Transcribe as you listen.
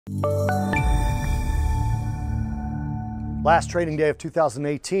Last trading day of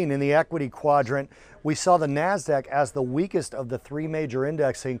 2018 in the equity quadrant, we saw the NASDAQ as the weakest of the three major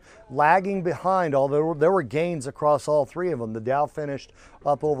indexing, lagging behind, although there were gains across all three of them. The Dow finished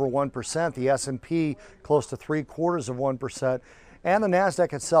up over 1%, the S&P close to 0.75%, and the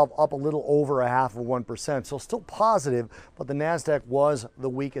NASDAQ itself up a little over 0.5%. So still positive, but the NASDAQ was the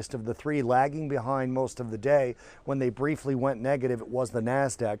weakest of the three, lagging behind most of the day. When they briefly went negative, it was the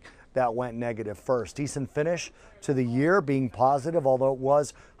NASDAQ that went negative first. Decent finish to the year, being positive, although it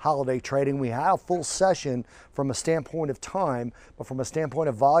was holiday trading. We had a full session from a standpoint of time, but from a standpoint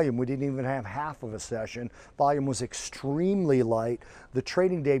of volume, we didn't even have half of a session. Volume was extremely light. The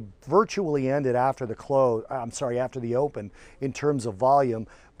trading day virtually ended after the close, after the open in terms of volume,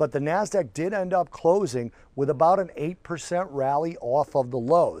 but the NASDAQ did end up closing with about an 8% rally off of the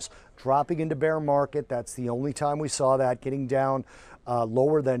lows, dropping into bear market. That's the only time we saw that, getting down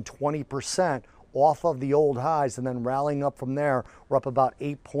lower than 20% off of the old highs and then rallying up from there. We're up about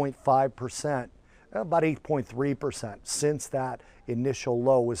 8.5%, about 8.3% since that initial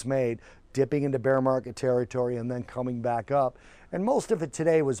low was made, dipping into bear market territory and then coming back up. And most of it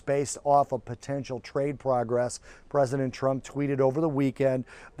today was based off of potential trade progress. President Trump tweeted over the weekend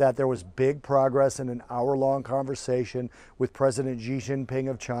that there was big progress in an hour-long conversation with President Xi Jinping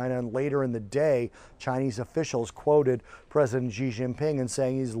of China. And later in the day, Chinese officials quoted President Xi Jinping and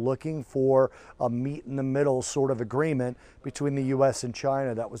saying he's looking for a meet-in-the-middle sort of agreement between the U.S. and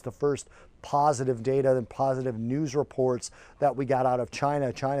China. That was the first positive data and positive news reports that we got out of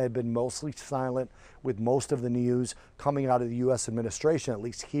China. China had been mostly silent with most of the news coming out of the U.S. administration, at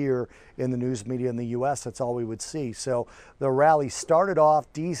least here in the news media in the U.S. That's all we would see. So the rally started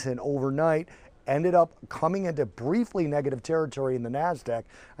off decent overnight, ended up coming into briefly negative territory in the NASDAQ,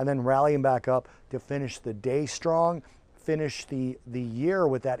 and then rallying back up to finish the day strong, finish the year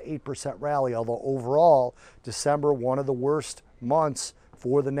with that 8% rally, although overall, December, one of the worst months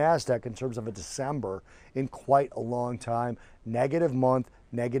for the NASDAQ in terms of a December in quite a long time. Negative month,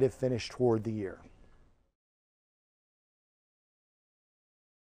 negative finish toward the year.